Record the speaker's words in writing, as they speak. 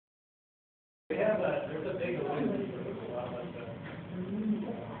We have there's a big illusion for a lot like that.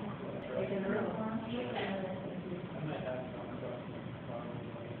 I might have some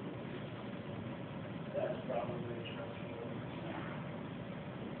that's probably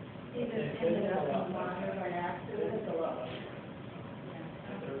Either ended up in water or accident or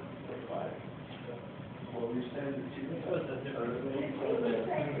what? Well, we said that you was a different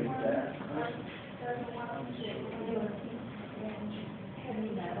Heavy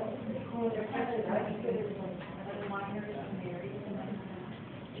metal. They're kind of like miners and married and then.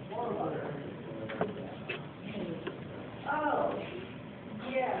 Oh,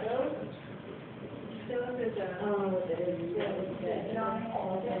 yeah, those are the.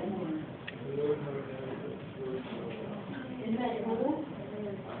 Isn't that cool?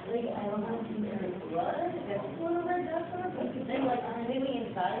 Like, I don't know if there's blood, that's one of our dust but they like are living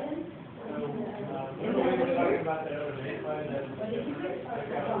inside it. Remember we were talking about that other mayfly that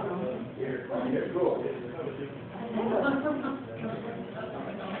You're cool.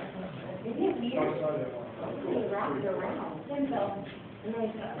 Isn't it weird? They wrap it around.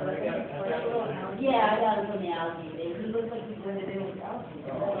 Yeah, I got him from the algae. He looks like he's going to do with algae.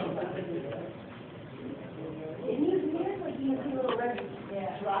 Isn't he weird? Like he has a little red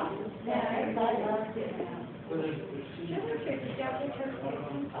drops? Yeah, I thought it was it now.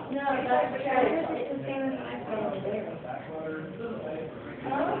 No, that's it's the same as I saw over there.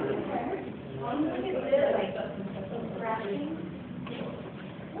 Oh, okay. Look at this, like, scratching.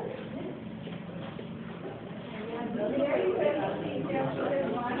 What is this?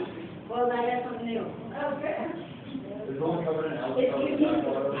 Well, now that's something new. Oh, good. It's only covered in algae. It's unique.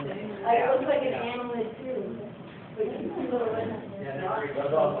 It looks like an analid too. But you can go in.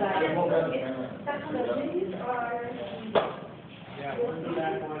 That's all. These are. yeah, we're in the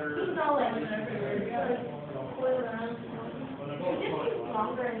backwater. These all in. Coil around. They're just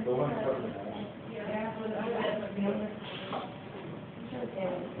longer and. The one covered in algae.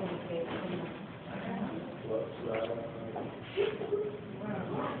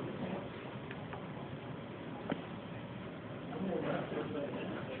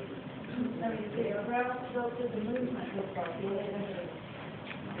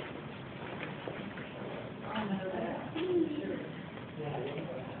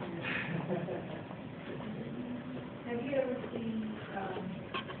 Have you ever seen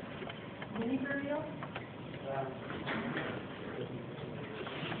vinegar eel?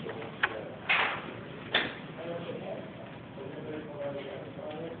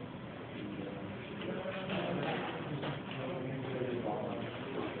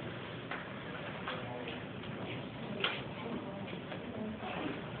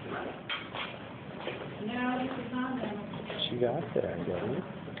 She got there, didn't you?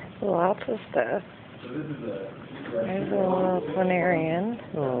 Lots of stuff. So this is There's a little planarian.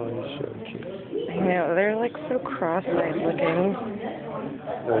 Oh, it's so cute. I know, they're like so cross-eyed looking.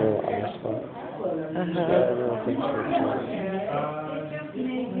 The little eye spot. Uh-huh. I don't think so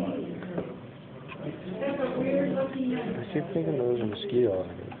I keep thinking those are mosquito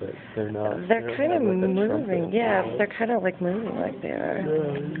eyes, but they're not. They're kind of like a moving, trumpet. yeah, they're kind of like moving like they are.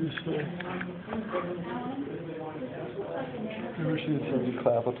 Ever see somebody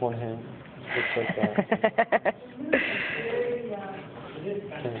clap with one hand? Looks like that.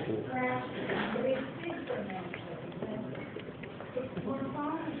 Can't do it.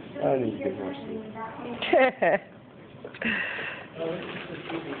 I need to get more sleep.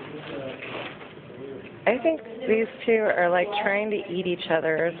 I think these two are like trying to eat each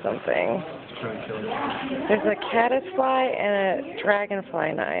other or something. Try and kill it. There's a caddisfly and a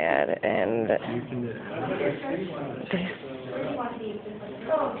dragonfly naiad, and You can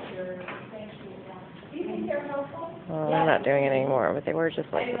well, they're not doing it anymore, but they were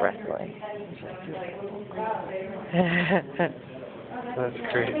just like wrestling. That's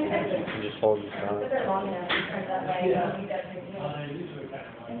crazy. You can just hold this on.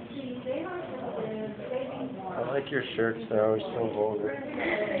 I like your shirts. They're always so vulgar.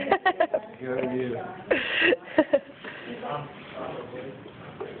 Good on you.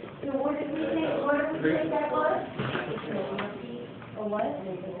 So what did we think that was? A what?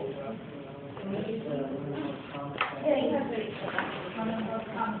 Yeah, you have to.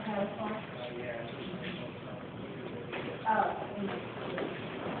 Oh.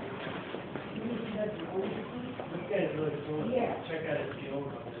 This guy's really cool. Yeah. Check out his field.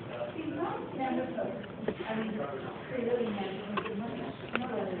 He's not never, I mean, really nice.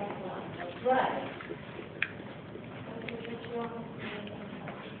 Right.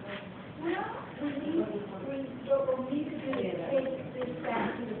 Well, what we need to do is take this back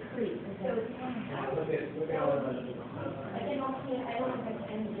to the creek. So it's Look at all of them. I don't have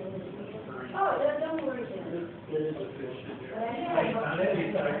anything. Oh,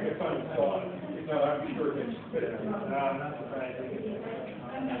 No, I'm sure it's, no, I'm not surprised.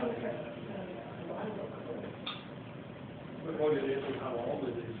 But what it is and how old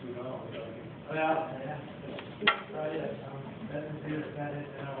it is, who knows? Well, yeah. Right, that is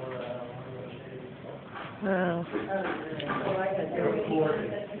our, Wow.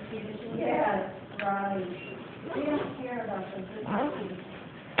 Yes, right. We don't care about the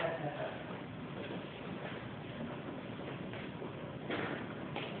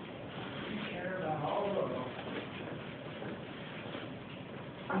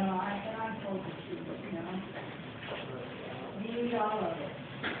I told you, you need all of it.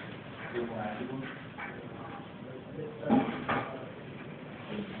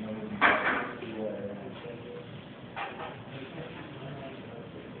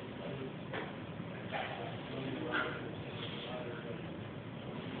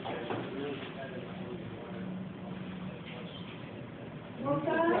 Well,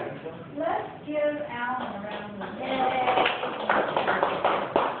 guys, let's give Alan a round of applause.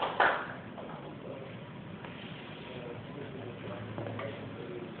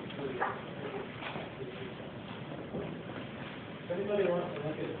 If anybody wants to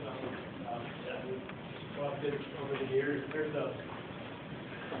look at some, that we've collected over the years, there's a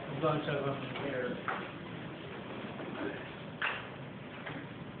bunch of them here.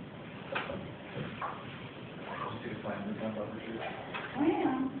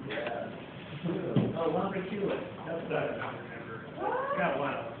 Wow. Oh, lumber tulip, that's what I don't remember. Got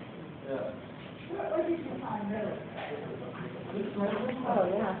one of them. Yeah. What did you find, really? Oh,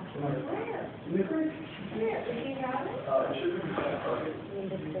 yeah. Where? Did you have it? It should be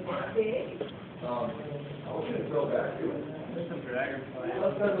Big? I was gonna go back to it. There's some dragonfly.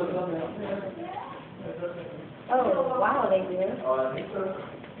 Oh, wow, they do. I think so.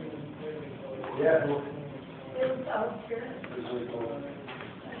 Yeah. It was obscure. It's really cool.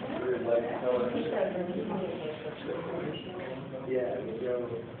 Very light color. Yeah, we go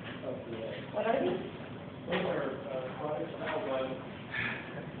up to that. What are these? Those are, products that one.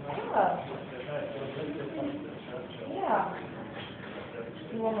 Yeah.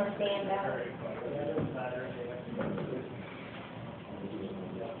 You want to stand out?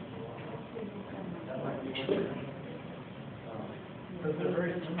 But they're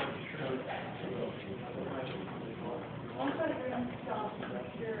very similar to shrimp. I'm going to stop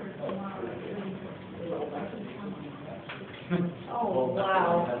here tomorrow. Oh,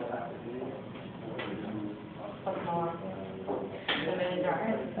 wow.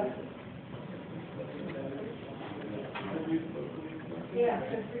 Yeah.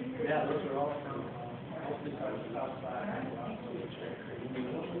 Yeah, those are all from, mostly from the south side.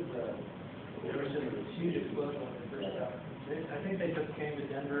 There was just a huge explosion when they first got, I think they just came to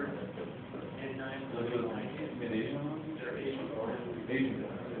Denver in They're Asian.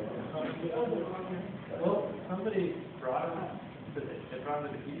 Well, somebody brought them, but they brought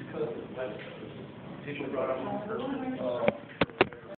them to the East Coast and West Coast. People brought them home first.